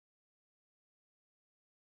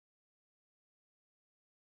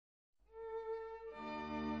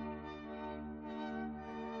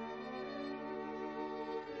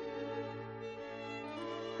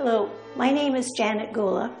Hello, my name is Janet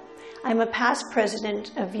Gula. I'm a past president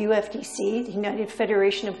of UFDC, the United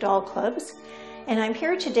Federation of Doll Clubs, and I'm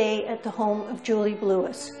here today at the home of Julie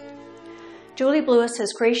Blewis. Julie Blewis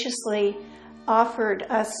has graciously offered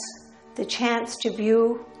us the chance to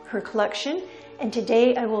view her collection, and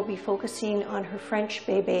today I will be focusing on her French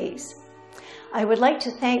Bebes. I would like to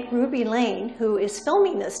thank Ruby Lane, who is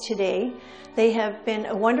filming this today. They have been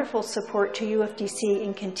a wonderful support to UFDC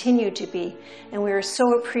and continue to be, and we are so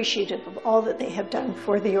appreciative of all that they have done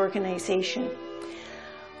for the organization.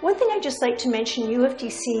 One thing I'd just like to mention,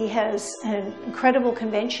 UFDC has an incredible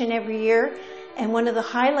convention every year, and one of the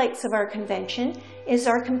highlights of our convention is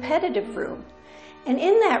our competitive room. And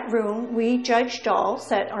in that room, we judge dolls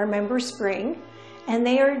that our members bring, and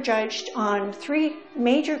they are judged on 3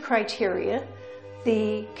 major criteria: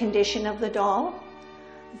 the condition of the doll,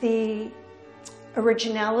 the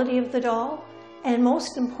originality of the doll, and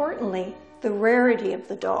most importantly, the rarity of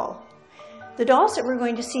the doll. The dolls that we're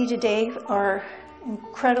going to see today are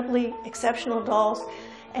incredibly exceptional dolls,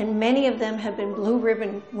 and many of them have been blue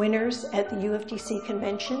ribbon winners at the UFDC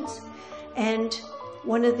conventions. And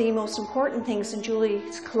one of the most important things in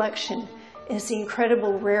Julie's collection is the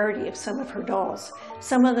incredible rarity of some of her dolls.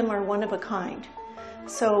 Some of them are one of a kind.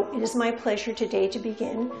 So it is my pleasure today to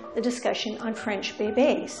begin the discussion on French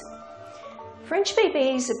Bebes. French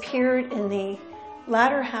Bebes appeared in the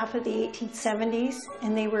latter half of the 1870s,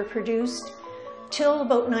 and they were produced till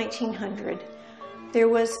about 1900. There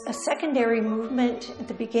was a secondary movement at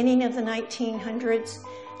the beginning of the 1900s,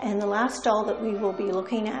 and the last doll that we will be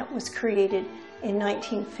looking at was created in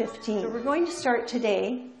 1915. So we're going to start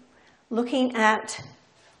today looking at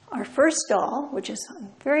our first doll, which is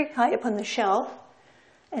very high up on the shelf,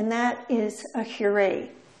 and that is a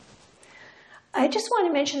curated. I just want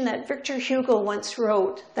to mention that Victor Hugo once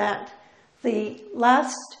wrote that the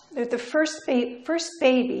first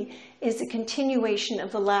baby is a continuation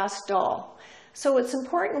of the last doll. So it's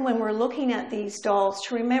important when we're looking at these dolls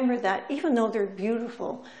to remember that even though they're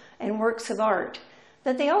beautiful and works of art,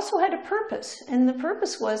 that they also had a purpose, and the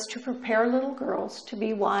purpose was to prepare little girls to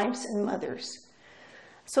be wives and mothers.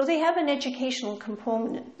 So they have an educational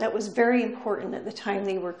component that was very important at the time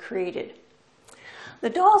they were created. The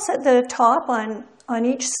dolls at the top on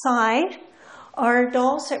each side are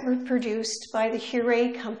dolls that were produced by the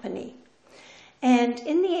Jumeau company. And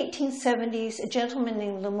in the 1870s, a gentleman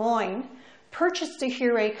named Lemoyne purchased the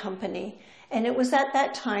Jumeau company, and it was at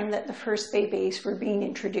that time that the first Bebes were being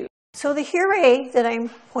introduced. So the Jumeau that I'm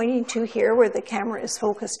pointing to here, where the camera is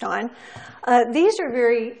focused on, these are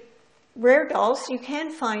very rare dolls. You can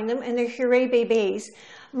find them, and they're Jumeau Bebes.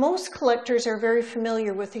 Most collectors are very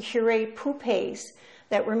familiar with the Jumeau poupées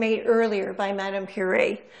that were made earlier by Madame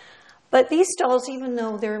Jumeau. But these dolls, even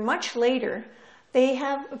though they're much later, they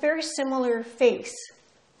have a very similar face.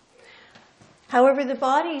 However, the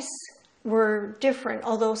bodies were different,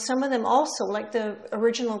 although some of them also, like the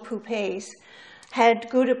original poupées, had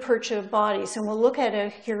gutta percha bodies, and we'll look at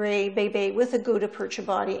a Jumeau Bebe with a gutta percha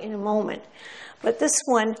body in a moment. But this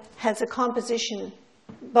one has a composition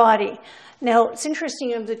body. Now, it's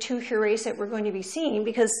interesting of the 2 Jumeaus that we're going to be seeing,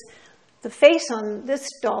 because the face on this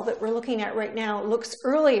doll that we're looking at right now looks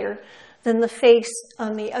earlier than the face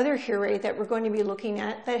on the other Jumeau that we're going to be looking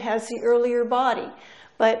at that has the earlier body.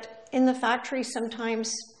 But in the factory,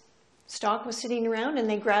 sometimes stock was sitting around and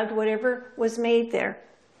they grabbed whatever was made there.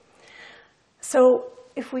 So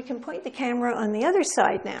if we can point the camera on the other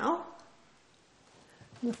side now,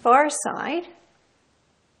 on the far side,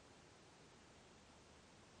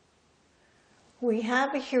 we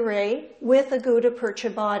have a Jumeau with a gutta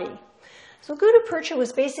percha body. So gutta percha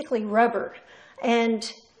was basically rubber,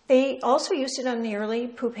 and they also used it on the early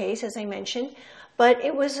poupées, as I mentioned, but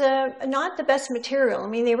it was not the best material. I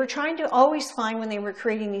mean, they were trying to always find, when they were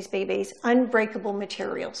creating these Bebes, unbreakable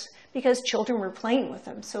materials, because children were playing with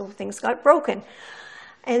them, so things got broken.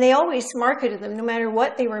 And they always marketed them, no matter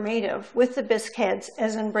what they were made of, with the bisque heads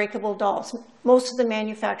as unbreakable dolls. Most of the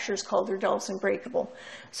manufacturers called their dolls unbreakable.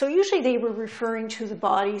 So usually they were referring to the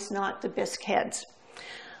bodies, not the bisque heads.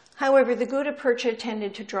 However, the gutta percha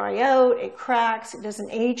tended to dry out, it cracks, it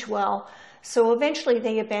doesn't age well. So eventually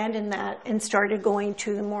they abandoned that and started going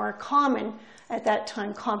to the more common, at that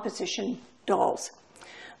time, composition dolls.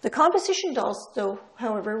 The composition dolls, though,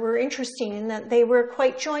 however, were interesting in that they were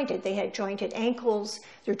quite jointed. They had jointed ankles,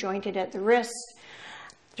 they're jointed at the wrists,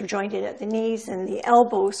 they're jointed at the knees and the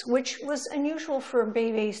elbows, which was unusual for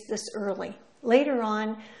Bebes this early. Later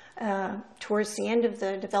on, towards the end of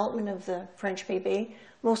the development of the French Bebe,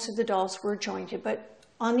 most of the dolls were jointed, but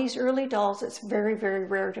on these early dolls, it's very, very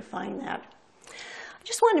rare to find that. I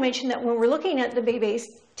just want to mention that when we're looking at the Bebes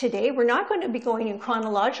today. We're not going to be going in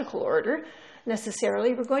chronological order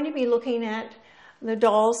necessarily. We're going to be looking at the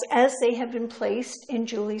dolls as they have been placed in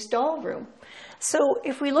Julie's doll room. So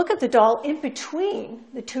if we look at the doll in between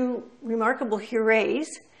the two remarkable Hurets,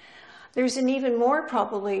 there's an even more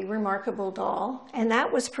probably remarkable doll, and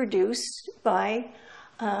that was produced by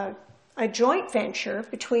a joint venture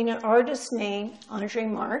between an artist named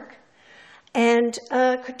André Marc and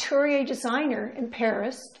a couturier designer in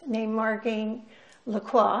Paris named Margaine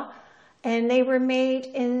Lacroix, and they were made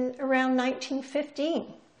in around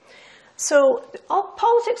 1915. So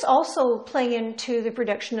politics also play into the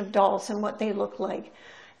production of dolls and what they look like.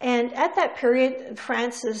 And at that period,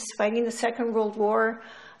 France is fighting the Second World War.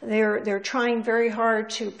 They're trying very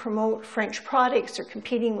hard to promote French products. They're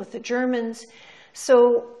competing with the Germans.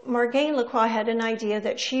 So Margaine Lacroix had an idea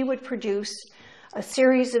that she would produce a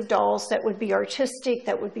series of dolls that would be artistic,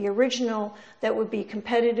 that would be original, that would be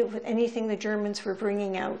competitive with anything the Germans were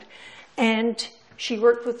bringing out. And she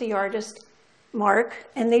worked with the artist Marc,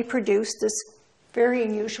 and they produced this very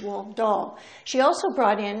unusual doll. She also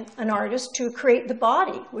brought in an artist to create the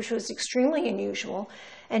body, which was extremely unusual.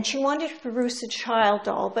 And she wanted to produce a child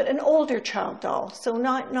doll, but an older child doll. So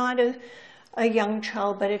not a young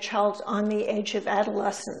child, but a child on the edge of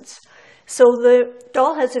adolescence. So the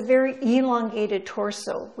doll has a very elongated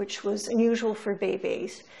torso, which was unusual for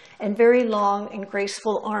Bebes, and very long and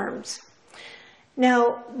graceful arms.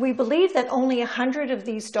 Now, we believe that only 100 of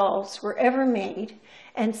these dolls were ever made,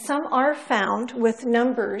 and some are found with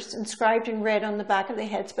numbers inscribed in red on the back of the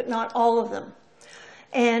heads, but not all of them.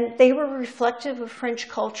 And they were reflective of French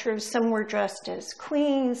culture. Some were dressed as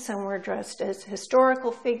queens, some were dressed as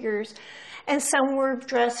historical figures, and some were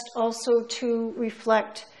dressed also to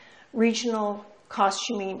reflect regional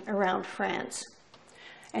costuming around France.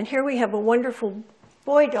 And here we have a wonderful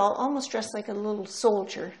boy doll, almost dressed like a little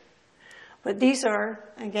soldier. But these are,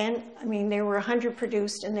 again, I mean, there were 100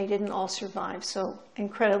 produced and they didn't all survive, so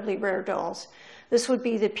incredibly rare dolls. This would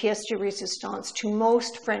be the pièce de résistance to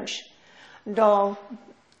most French doll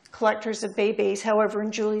collectors of Bebes. However,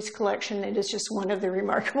 in Julie's collection, it is just one of the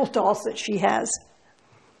remarkable dolls that she has.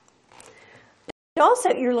 The dolls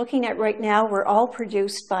that you're looking at right now were all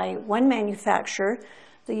produced by one manufacturer,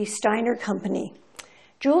 the Steiner Company.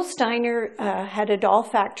 Jules Steiner had a doll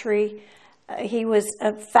factory. He was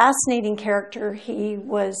a fascinating character. He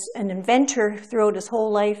was an inventor throughout his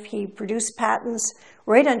whole life. He produced patents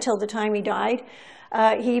right until the time he died.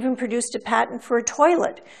 He even produced a patent for a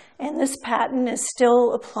toilet. And this patent is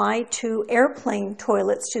still applied to airplane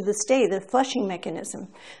toilets to this day, the flushing mechanism.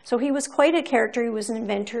 So he was quite a character. He was an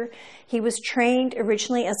inventor. He was trained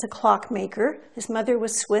originally as a clockmaker. His mother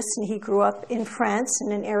was Swiss, and he grew up in France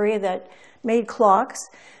in an area that made clocks.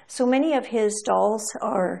 So many of his dolls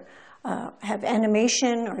are have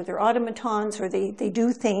animation, or they're automatons, or they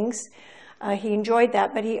do things. He enjoyed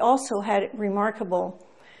that, but he also had remarkable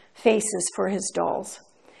faces for his dolls.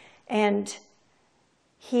 And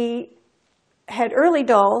he had early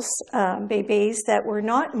dolls, Bebes, that were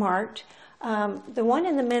not marked. The one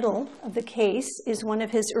in the middle of the case is one of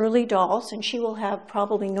his early dolls, and she will have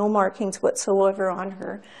probably no markings whatsoever on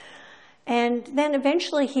her. And then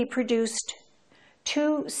eventually he produced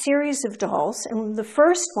 2 series of dolls, and the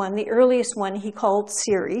first one, the earliest one, he called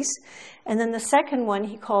series, and then the second one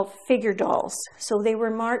he called figure dolls. So they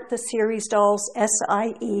were marked the series dolls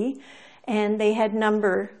SIE, and they had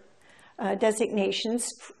number designations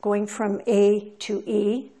going from A to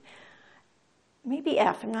E, maybe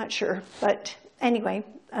F, I'm not sure, but anyway,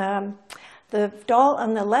 the doll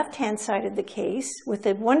on the left-hand side of the case with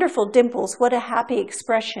the wonderful dimples, what a happy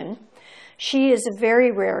expression. She is a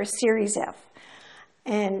very rare series F.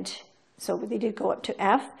 And so they did go up to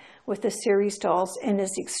F with the series dolls, and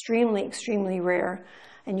is extremely, extremely rare.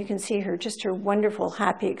 And you can see her, just her wonderful,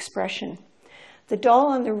 happy expression. The doll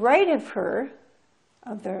on the right of her,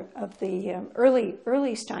 of the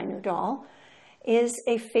early Steiner doll, is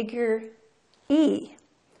a figure E.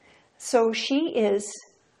 So she is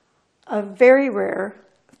a very rare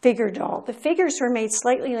figure doll. The figures were made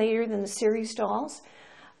slightly later than the series dolls,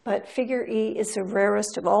 but figure E is the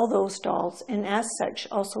rarest of all those dolls, and as such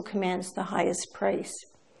also commands the highest price.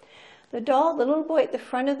 The doll, the little boy at the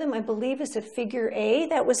front of them, I believe is a figure A.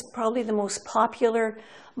 That was probably the most popular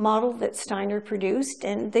model that Steiner produced,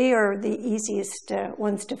 and they are the easiest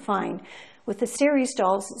ones to find. With the series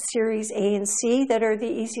dolls, it's series A and C that are the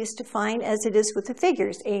easiest to find, as it is with the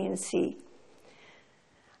figures A and C.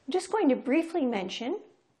 I'm just going to briefly mention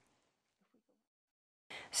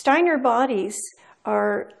Steiner bodies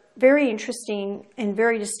are very interesting and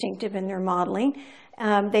very distinctive in their modeling.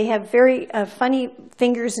 They have very funny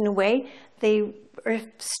fingers in a way. They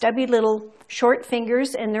stubby little short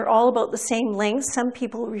fingers, and they're all about the same length. Some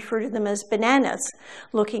people refer to them as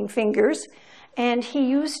bananas-looking fingers. And he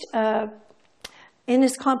used, in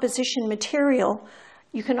his composition material,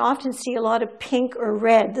 you can often see a lot of pink or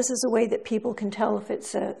red. This is a way that people can tell if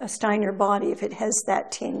it's a Steiner body, if it has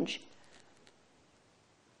that tinge.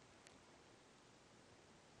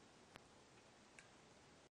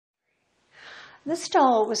 This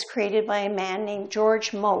doll was created by a man named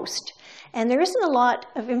George Most, and there isn't a lot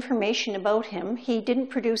of information about him. He didn't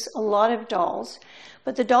produce a lot of dolls,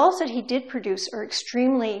 but the dolls that he did produce are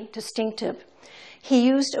extremely distinctive. He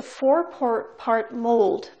used a 4-part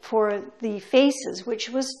mold for the faces, which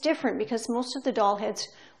was different because most of the doll heads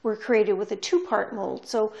were created with a 2-part mold.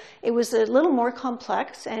 So it was a little more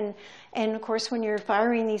complex, and of course when you're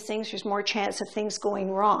firing these things, there's more chance of things going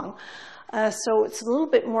wrong. So it's a little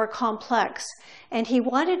bit more complex. And he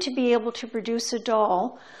wanted to be able to produce a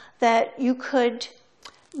doll that you could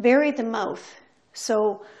vary the mouth.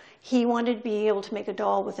 So he wanted to be able to make a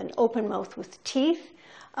doll with an open mouth with teeth,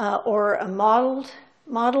 or a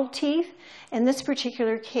modeled teeth. In this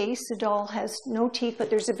particular case, the doll has no teeth, but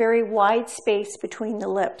there's a very wide space between the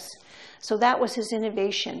lips. So that was his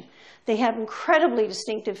innovation. They have incredibly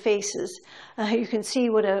distinctive faces. You can see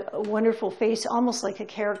what a wonderful face, almost like a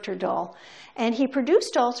character doll. And he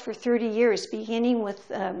produced dolls for 30 years, beginning with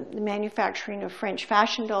the manufacturing of French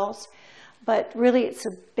fashion dolls. But really, it's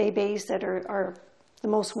the Bebes that are the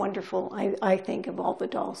most wonderful, I think, of all the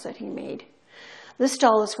dolls that he made. This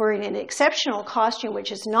doll is wearing an exceptional costume,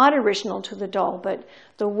 which is not original to the doll, but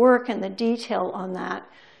the work and the detail on that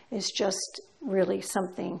is just really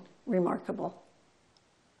something remarkable.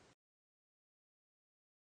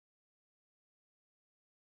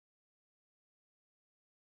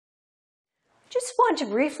 Just want to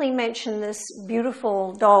briefly mention this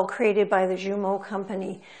beautiful doll created by the Jumeau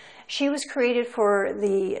company. She was created for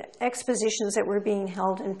the expositions that were being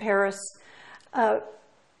held in Paris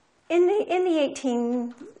in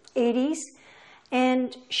the 1880s,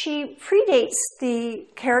 and she predates the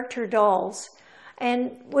character dolls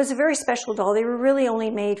and was a very special doll. They were really only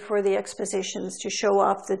made for the expositions to show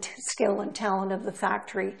off the skill and talent of the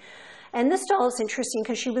factory. And this doll is interesting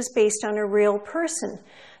because she was based on a real person.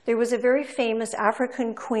 There was a very famous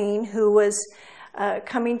African queen who was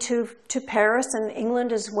coming to Paris and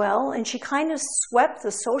England as well, and she kind of swept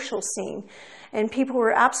the social scene, and people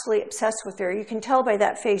were absolutely obsessed with her. You can tell by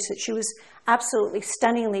that face that she was absolutely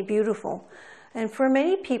stunningly beautiful. And for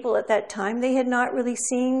many people at that time, they had not really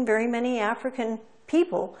seen very many African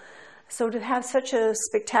people. So to have such a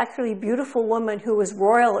spectacularly beautiful woman who was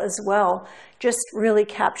royal as well just really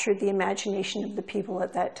captured the imagination of the people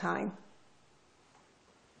at that time.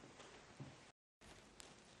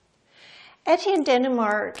 Etienne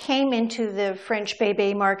Denomar came into the French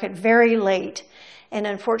Bebe market very late, and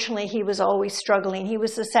unfortunately he was always struggling. He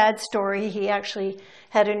was a sad story. He actually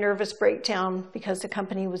had a nervous breakdown because the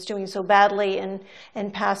company was doing so badly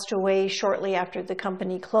and passed away shortly after the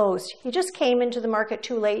company closed. He just came into the market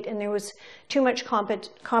too late, and there was too much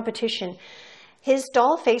competition. His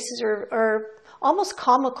doll faces are almost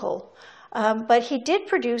comical. But he did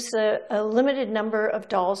produce a limited number of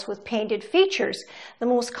dolls with painted features. The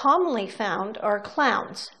most commonly found are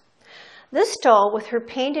clowns. This doll, with her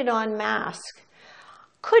painted on mask,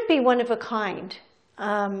 could be one of a kind.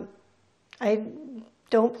 I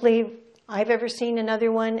don't believe I've ever seen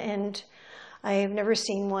another one, and I've never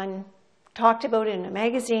seen one talked about in a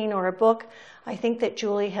magazine or a book. I think that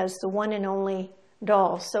Julie has the one and only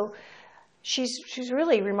doll. So she's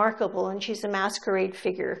really remarkable, and she's a masquerade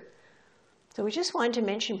figure. So we just wanted to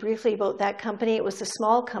mention briefly about that company. It was a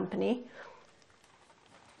small company.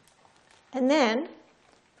 And then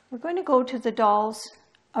we're going to go to the dolls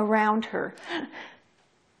around her.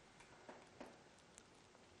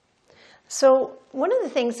 So one of the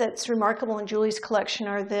things that's remarkable in Julie's collection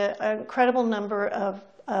are the incredible number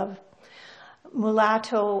of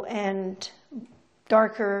mulatto and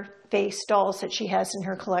darker face dolls that she has in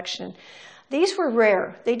her collection. These were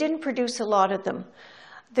rare. They didn't produce a lot of them.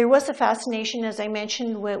 There was a fascination, as I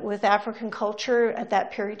mentioned, with African culture at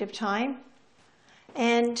that period of time.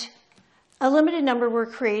 And a limited number were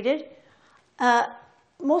created,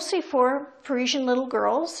 mostly for Parisian little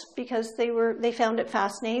girls because they found it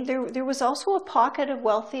fascinating. There was also a pocket of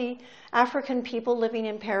wealthy African people living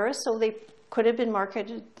in Paris, so they could have been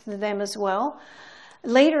marketed to them as well.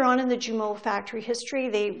 Later on in the Jumeau factory history,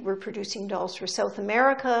 they were producing dolls for South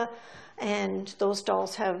America, and those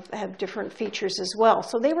dolls have different features as well.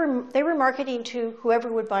 So they were marketing to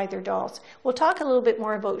whoever would buy their dolls. We'll talk a little bit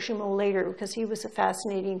more about Jumeau later because he was a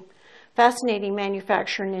fascinating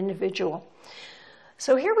manufacturer and individual.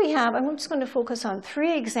 So here we have, I'm just going to focus on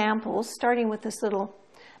 3 examples, starting with this little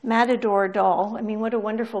Matador doll. I mean, what a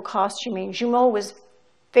wonderful costuming. Jumeau was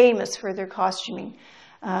famous for their costuming.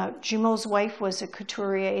 Jumeau's wife was a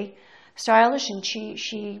couturier stylist, and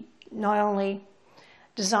she not only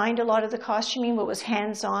designed a lot of the costuming, but was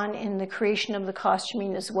hands-on in the creation of the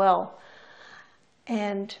costuming as well.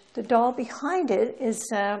 And the doll behind it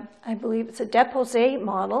is, I believe it's a Déposé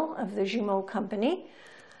model of the Jumeau company.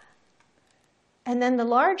 And then the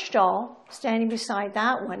large doll, standing beside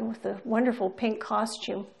that one with the wonderful pink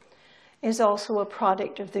costume, is also a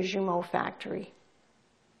product of the Jumeau factory.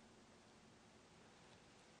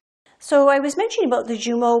 So I was mentioning about the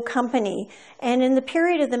Jumeau company, and in the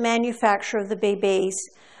period of the manufacture of the Bebes,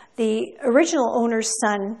 the original owner's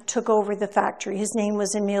son took over the factory. His name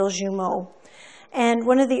was Émile Jumeau. And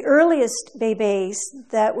one of the earliest Bebes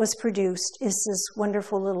that was produced is this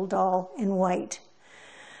wonderful little doll in white.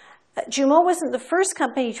 Jumeau wasn't the first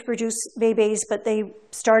company to produce Bebes, but they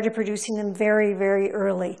started producing them very, very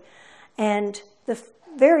early. And the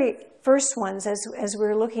very first ones, as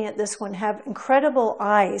we're looking at this one, have incredible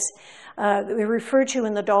eyes. We refer to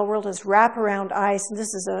in the doll world as wraparound eyes, and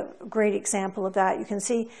this is a great example of that. You can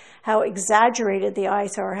see how exaggerated the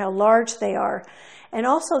eyes are, how large they are. And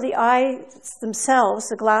also the eyes themselves,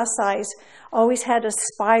 the glass eyes, always had a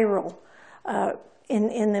spiral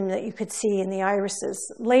in them that you could see in the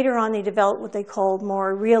irises. Later on, they developed what they called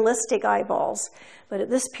more realistic eyeballs. But at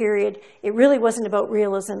this period, it really wasn't about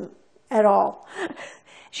realism at all.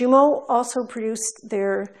 Jumeau also produced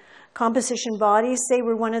their composition bodies. They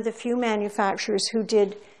were one of the few manufacturers who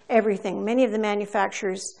did everything. Many of the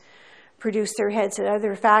manufacturers produced their heads at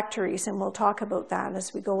other factories, and we'll talk about that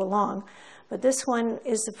as we go along. But this one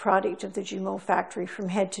is the product of the Jumeau factory from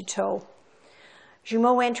head to toe.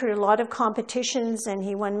 Jumeau entered a lot of competitions, and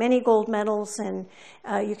he won many gold medals, and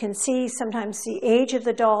you can see sometimes the age of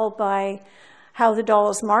the doll by how the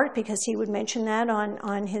doll is marked, because he would mention that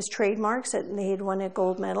on his trademarks that they had won a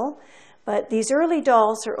gold medal. But these early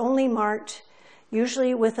dolls are only marked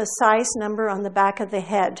usually with a size number on the back of the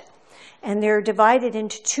head. And they're divided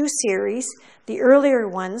into 2 series. The earlier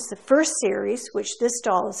ones, the first series, which this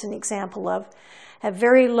doll is an example of, have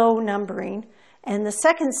very low numbering. And the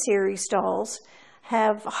second series dolls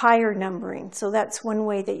have higher numbering. So that's one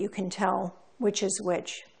way that you can tell which is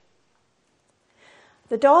which.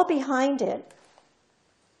 The doll behind it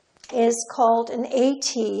is called an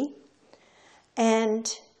AT,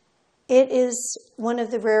 and it is one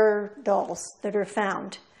of the rarer dolls that are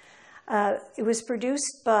found. It was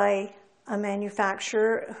produced by a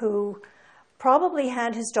manufacturer who probably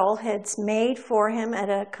had his doll heads made for him at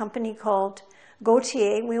a company called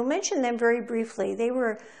Gautier. We'll mention them very briefly. They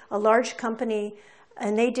were a large company,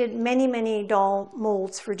 and they did many, many doll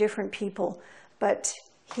molds for different people. But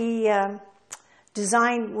he would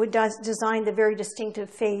design the very distinctive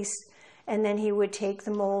face, and then he would take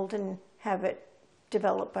the mold and have it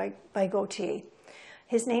developed by Gautier.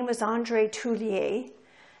 His name was André Toulier,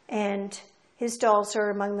 and his dolls are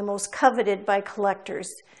among the most coveted by collectors.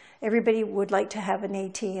 Everybody would like to have an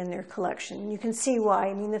AT in their collection. You can see why.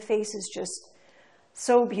 I mean, the face is just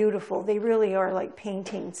so beautiful. They really are like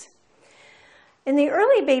paintings. In the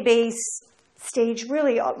early Bebes stage,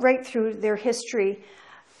 really right through their history,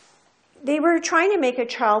 they were trying to make a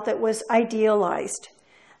child that was idealized.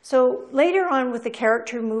 So later on with the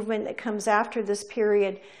character movement that comes after this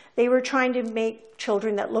period, they were trying to make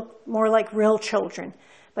children that looked more like real children.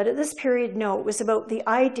 But at this period, no, it was about the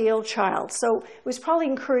ideal child. So it was probably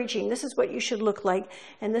encouraging, this is what you should look like,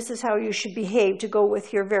 and this is how you should behave to go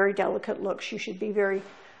with your very delicate looks. You should be very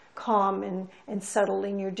calm and subtle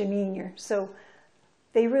in your demeanor. So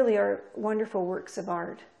they really are wonderful works of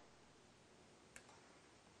art.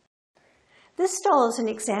 This doll is an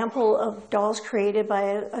example of dolls created by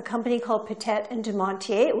a company called Petit and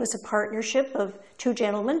Dumontier. It was a partnership of 2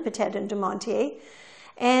 gentlemen, Petit and Dumontier.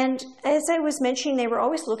 And as I was mentioning, they were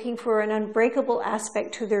always looking for an unbreakable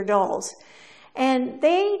aspect to their dolls. And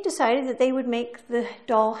they decided that they would make the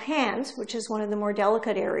doll hands, which is one of the more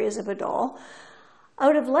delicate areas of a doll,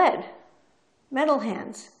 out of lead, metal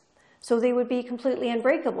hands. So they would be completely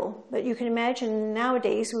unbreakable. But you can imagine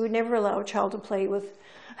nowadays we would never allow a child to play with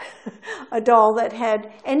a doll that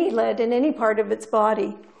had any lead in any part of its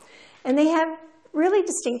body. And they have really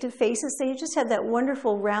distinctive faces. They just had that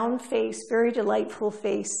wonderful round face, very delightful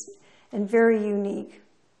face, and very unique.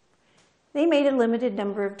 They made a limited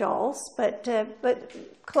number of dolls, but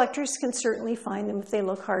collectors can certainly find them if they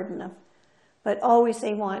look hard enough. But always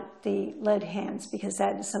they want the lead hands, because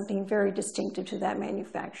that is something very distinctive to that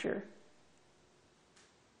manufacturer.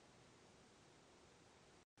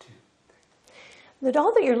 The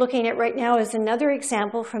doll that you're looking at right now is another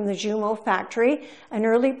example from the Jumeau factory, an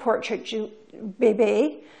early portrait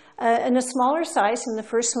Bebe, in a smaller size than the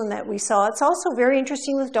first one that we saw. It's also very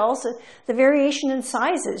interesting with dolls, the variation in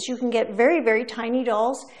sizes. You can get very, very tiny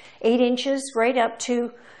dolls, 8 inches right up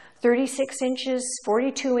to 36 inches,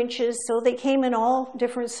 42 inches, so they came in all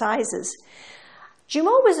different sizes.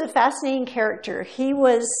 Jumeau was a fascinating character. He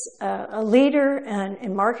was a leader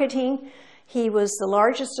in marketing. He was the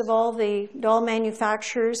largest of all the doll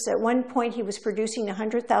manufacturers. At one point, he was producing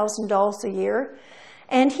 100,000 dolls a year.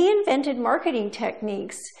 And he invented marketing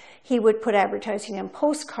techniques. He would put advertising on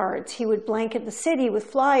postcards. He would blanket the city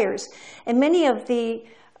with flyers. And many of the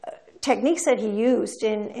techniques that he used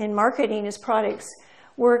in marketing his products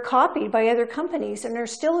were copied by other companies and are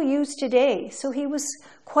still used today. So he was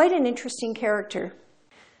quite an interesting character.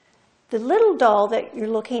 The little doll that you're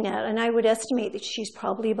looking at, and I would estimate that she's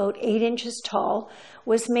probably about 8 inches tall,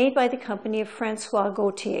 was made by the company of Francois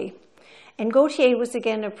Gautier. And Gautier was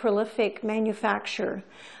again a prolific manufacturer,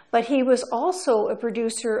 but he was also a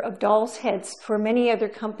producer of dolls' heads for many other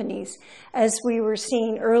companies, as we were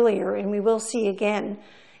seeing earlier, and we will see again.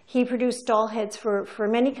 He produced doll heads for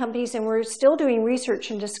many companies, and we're still doing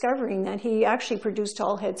research and discovering that he actually produced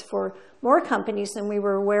doll heads for more companies than we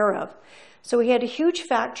were aware of. So he had a huge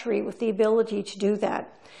factory with the ability to do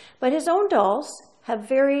that. But his own dolls have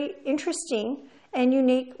very interesting and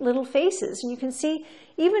unique little faces. And you can see,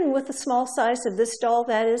 even with the small size of this doll,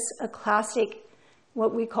 that is a classic,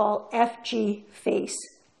 what we call FG face.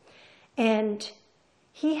 And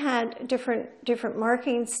he had different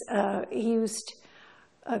markings. He used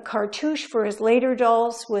a cartouche for his later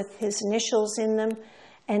dolls with his initials in them.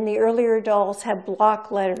 And the earlier dolls have block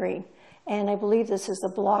lettering. And I believe this is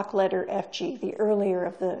the block letter FG, the earlier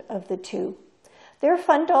of the two. They're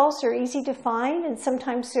fun dolls. They're easy to find, and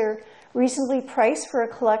sometimes they're reasonably priced for a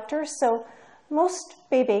collector. So most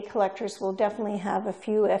Bebe collectors will definitely have a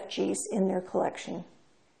few FGs in their collection.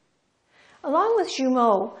 Along with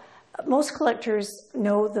Jumeau, most collectors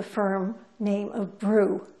know the firm name of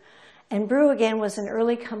Brew. And Brew, again, was an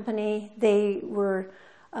early company. They were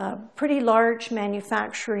pretty large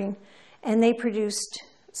manufacturing, and they produced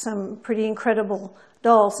some pretty incredible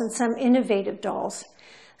dolls and some innovative dolls.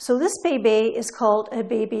 So this Bebe is called a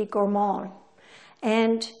Bebe Gourmand,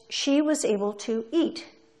 and she was able to eat.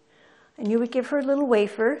 And you would give her a little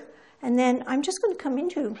wafer, and then I'm just going to come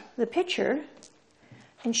into the picture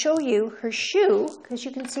and show you her shoe, because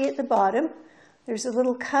you can see at the bottom, there's a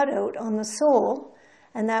little cutout on the sole,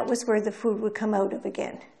 and that was where the food would come out of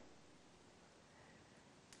again.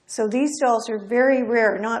 So these dolls are very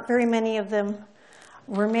rare. Not very many of them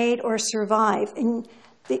were made or survive. And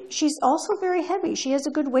she's also very heavy. She has a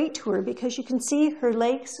good weight to her, because you can see her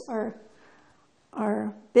legs are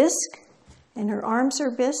bisque and her arms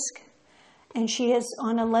are bisque, and she is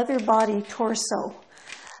on a leather body torso.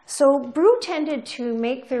 So Brew tended to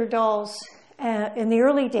make their dolls in the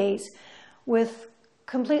early days with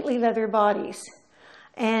completely leather bodies.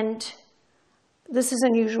 And this is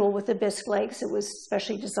unusual with the bisque legs. It was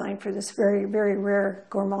specially designed for this very, very rare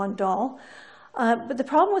Gourmand doll. But the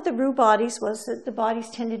problem with the Brew bodies was that the bodies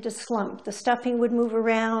tended to slump. The stuffing would move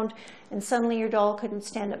around, and suddenly your doll couldn't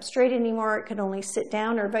stand up straight anymore. It could only sit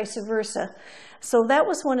down, or vice versa. So that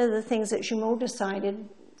was one of the things that Jumeau decided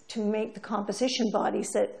to make the composition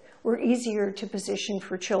bodies that were easier to position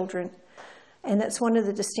for children. And that's one of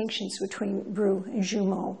the distinctions between Brew and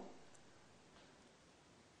Jumeau.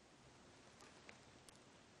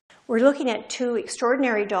 We're looking at two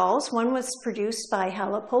extraordinary dolls. One was produced by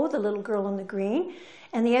Halapo, the little girl in the green,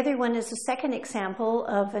 and the other one is a second example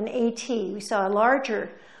of an AT. We saw a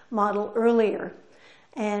larger model earlier.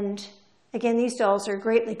 And again, these dolls are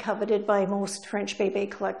greatly coveted by most French Bebe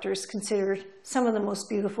collectors, considered some of the most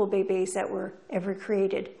beautiful Bebes that were ever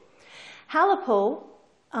created. Halapo,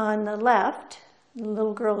 on the left, the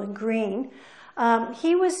little girl in green,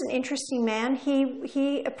 he was an interesting man.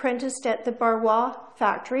 He apprenticed at the Barrois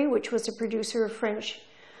factory, which was a producer of French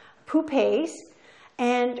poupées.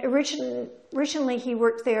 And originally he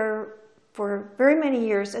worked there for very many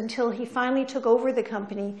years until he finally took over the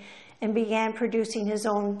company and began producing his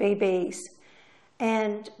own Bebes.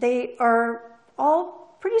 And they are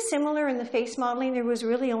all pretty similar in the face modeling. There was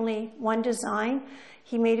really only one design.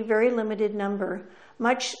 He made a very limited number.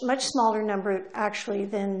 Much smaller number actually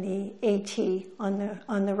than the AT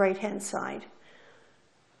on the right-hand side.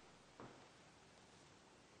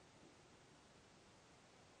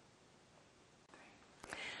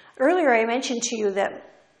 Earlier I mentioned to you that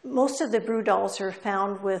most of the Brew dolls are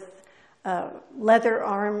found with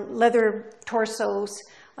leather torsos.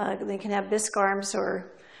 They can have bisque arms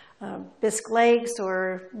or bisque legs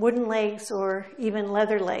or wooden legs or even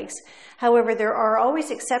leather legs. However, there are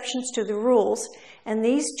always exceptions to the rules, and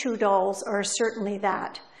these two dolls are certainly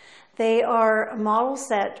that. They are models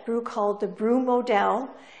that Brew called the Brew model,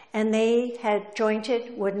 and they had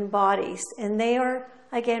jointed wooden bodies, and they are,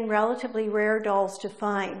 again, relatively rare dolls to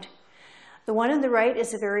find. The one on the right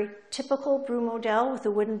is a very typical Brew model with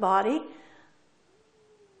a wooden body,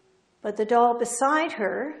 but the doll beside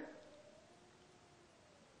her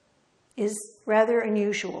is rather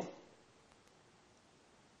unusual.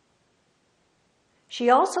 She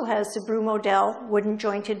also has the Brew model wooden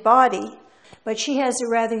jointed body, but she has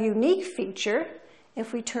a rather unique feature.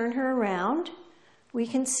 If we turn her around, we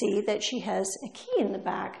can see that she has a key in the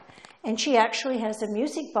back, and she actually has a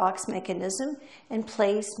music box mechanism and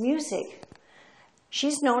plays music.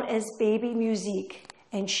 She's known as Baby Musique,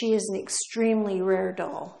 and she is an extremely rare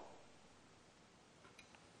doll.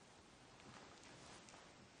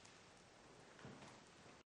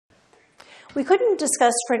 We couldn't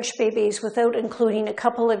discuss French Bebes without including a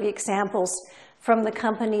couple of examples from the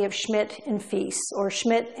company of Schmidt and Fils, or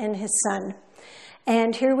Schmidt and his son.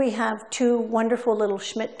 And here we have two wonderful little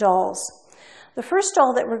Schmidt dolls. The first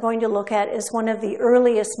doll that we're going to look at is one of the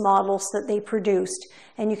earliest models that they produced,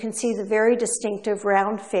 and you can see the very distinctive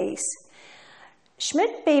round face.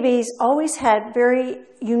 Schmidt Bebes always had very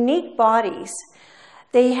unique bodies.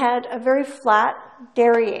 They had a very flat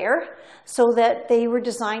derriere, so that they were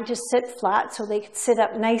designed to sit flat so they could sit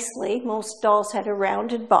up nicely. Most dolls had a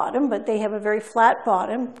rounded bottom, but they have a very flat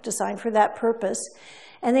bottom designed for that purpose.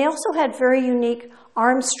 And they also had very unique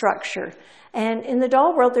arm structure. And in the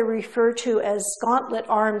doll world, they're referred to as gauntlet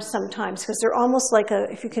arms sometimes, because they're almost like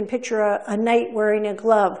if you can picture a knight wearing a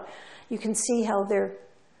glove, you can see how they're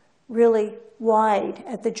really wide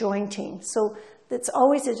at the jointing. So that's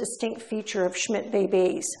always a distinct feature of Schmidt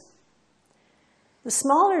Bebes. The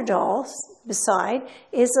smaller doll beside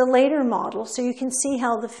is a later model, so you can see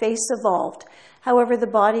how the face evolved. However, the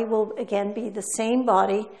body will again be the same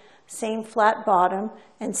body, same flat bottom,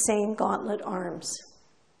 and same gauntlet arms.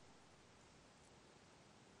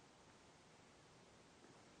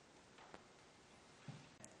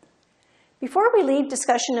 Before we leave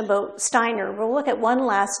discussion about Steiner, we'll look at one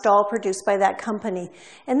last doll produced by that company.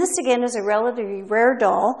 And this again is a relatively rare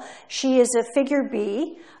doll. She is a figure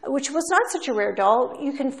B, which was not such a rare doll.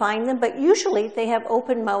 You can find them, but usually they have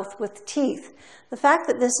open mouth with teeth. The fact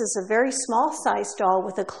that this is a very small sized doll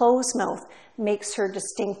with a closed mouth makes her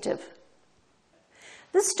distinctive.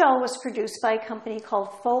 This doll was produced by a company called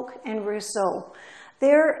Folk and Rousseau.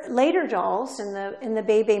 They're later dolls in the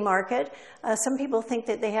Bebe market. Some people think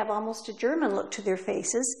that they have almost a German look to their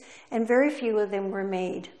faces, and very few of them were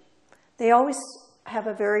made. They always have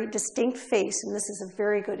a very distinct face, and this is a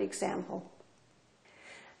very good example.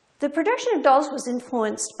 The production of dolls was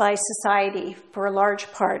influenced by society for a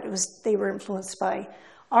large part. They were influenced by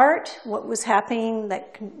art, what was happening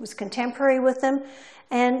that was contemporary with them,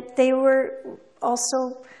 and they were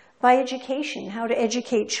also by education, how to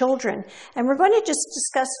educate children. And we're going to just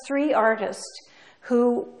discuss three artists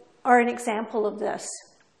who are an example of this.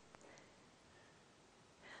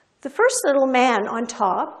 The first little man on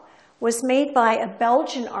top was made by a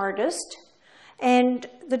Belgian artist, and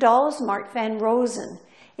the doll is Marthe van Rosen.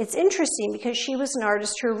 It's interesting because she was an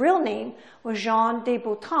artist. Her real name was Jeanne de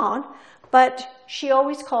Botton, but she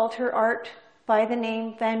always called her art by the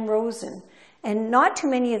name Van Rosen. And not too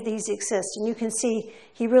many of these exist. And you can see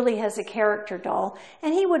he really has a character doll.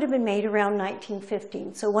 And he would have been made around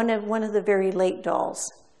 1915, so one of the very late dolls.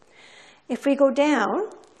 If we go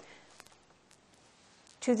down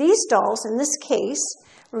to these dolls, in this case,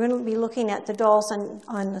 we're going to be looking at the dolls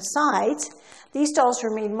on the sides. These dolls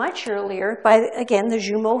were made much earlier by, again, the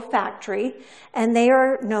Jumeau factory, and they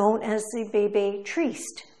are known as the Bebe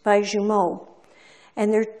Triste by Jumeau.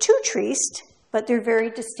 And they're two Triste, but they're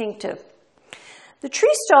very distinctive. The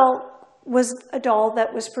Triste doll was a doll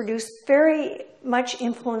that was produced very much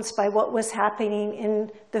influenced by what was happening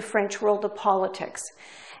in the French world of politics.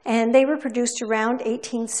 And they were produced around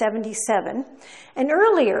 1877. And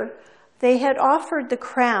earlier, they had offered the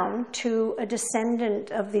crown to a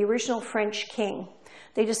descendant of the original French king.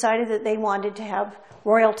 They decided that they wanted to have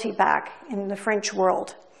royalty back in the French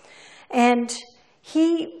world. And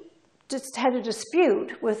he just had a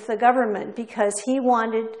dispute with the government because he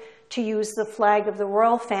wanted to use the flag of the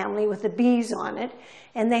royal family with the bees on it.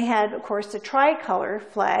 And they had, of course, the tricolor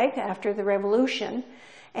flag after the revolution.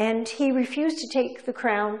 And he refused to take the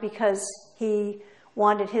crown because he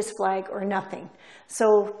wanted his flag or nothing.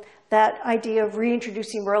 So that idea of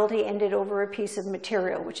reintroducing royalty ended over a piece of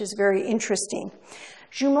material, which is very interesting.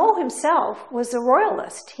 Jumeau himself was a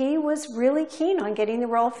royalist. He was really keen on getting the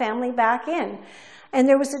royal family back in. And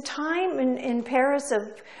there was a time in Paris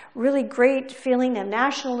of really great feeling of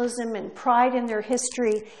nationalism and pride in their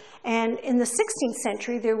history. And in the 16th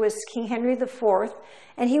century, there was King Henry IV,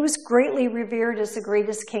 and he was greatly revered as the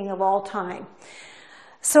greatest king of all time.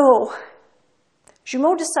 So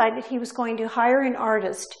Jumeau decided he was going to hire an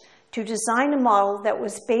artist to design a model that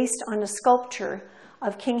was based on a sculpture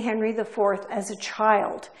of King Henry IV as a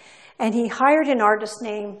child. And he hired an artist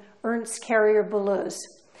named Ernst Carrier Blewis.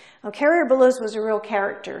 Now, Carrier Blewis was a real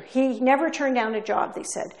character. He never turned down a job, they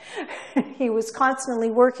said. He was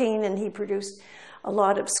constantly working, and he produced a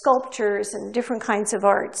lot of sculptures and different kinds of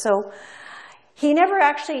art. So he never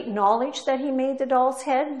actually acknowledged that he made the doll's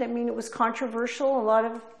head. I mean, it was controversial. A lot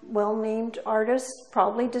of well-named artists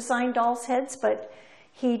probably designed dolls' heads, but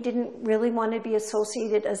he didn't really want to be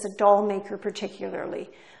associated as a doll maker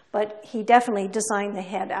particularly. But he definitely designed the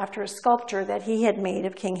head after a sculpture that he had made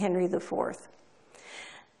of King Henry IV.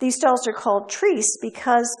 These dolls are called tristes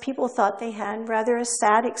because people thought they had rather a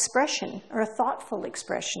sad expression or a thoughtful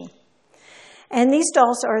expression. And these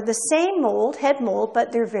dolls are the same mold, head mold,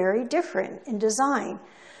 but they're very different in design.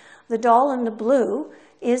 The doll in the blue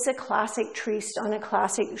is a classic triste on a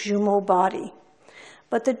classic Jumeau body.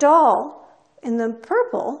 But the doll in the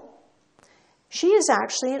purple, she is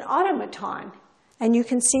actually an automaton. And you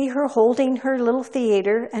can see her holding her little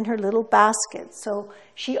theater and her little basket. So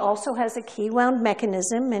she also has a key wound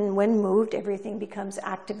mechanism, and when moved, everything becomes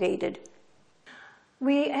activated.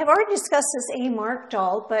 We have already discussed this A. Mark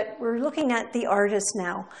doll, but we're looking at the artist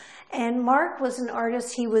now. And Mark was an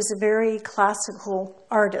artist. He was a very classical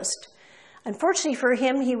artist. Unfortunately for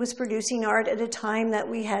him, he was producing art at a time that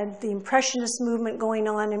we had the Impressionist movement going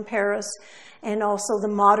on in Paris and also the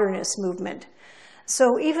Modernist movement.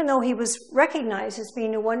 So even though he was recognized as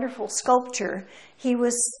being a wonderful sculptor, he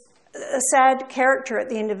was a sad character at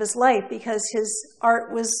the end of his life because his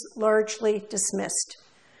art was largely dismissed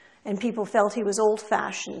and people felt he was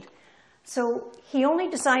old-fashioned. So he only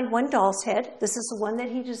designed one doll's head. This is the one that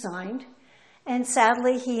he designed. And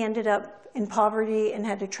sadly, he ended up in poverty and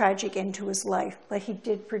had a tragic end to his life, but he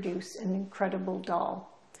did produce an incredible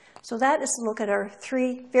doll. So that is a look at our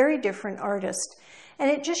three very different artists. And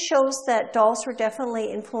it just shows that dolls were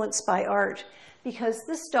definitely influenced by art, because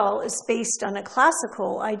this doll is based on a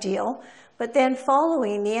classical ideal, but then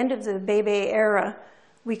following the end of the Bebes era,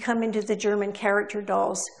 we come into the German character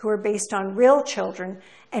dolls who are based on real children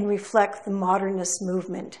and reflect the modernist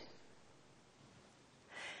movement.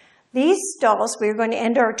 These dolls we're going to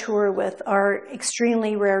end our tour with are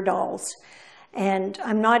extremely rare dolls, and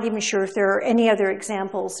I'm not even sure if there are any other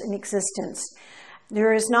examples in existence.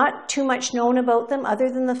 There is not too much known about them other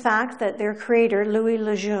than the fact that their creator, Louis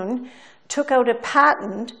Lejeune, took out a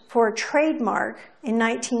patent for a trademark in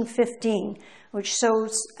 1915, which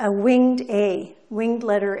shows a winged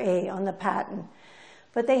letter A on the patent.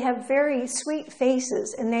 But they have very sweet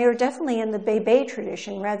faces, and they are definitely in the Bebes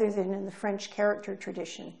tradition rather than in the French character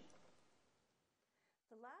tradition.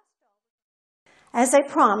 As I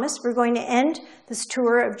promised, we're going to end this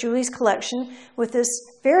tour of Julie's collection with this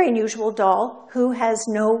very unusual doll who has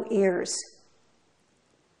no ears.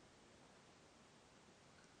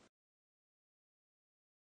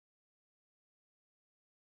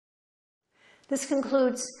 This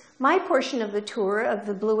concludes my portion of the tour of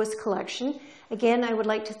the Blewis collection. Again, I would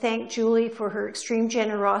like to thank Julie for her extreme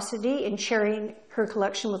generosity in sharing her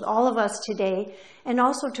collection with all of us today, and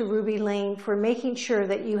also to Ruby Lane for making sure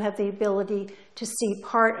that you have the ability to see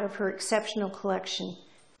part of her exceptional collection.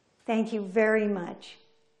 Thank you very much.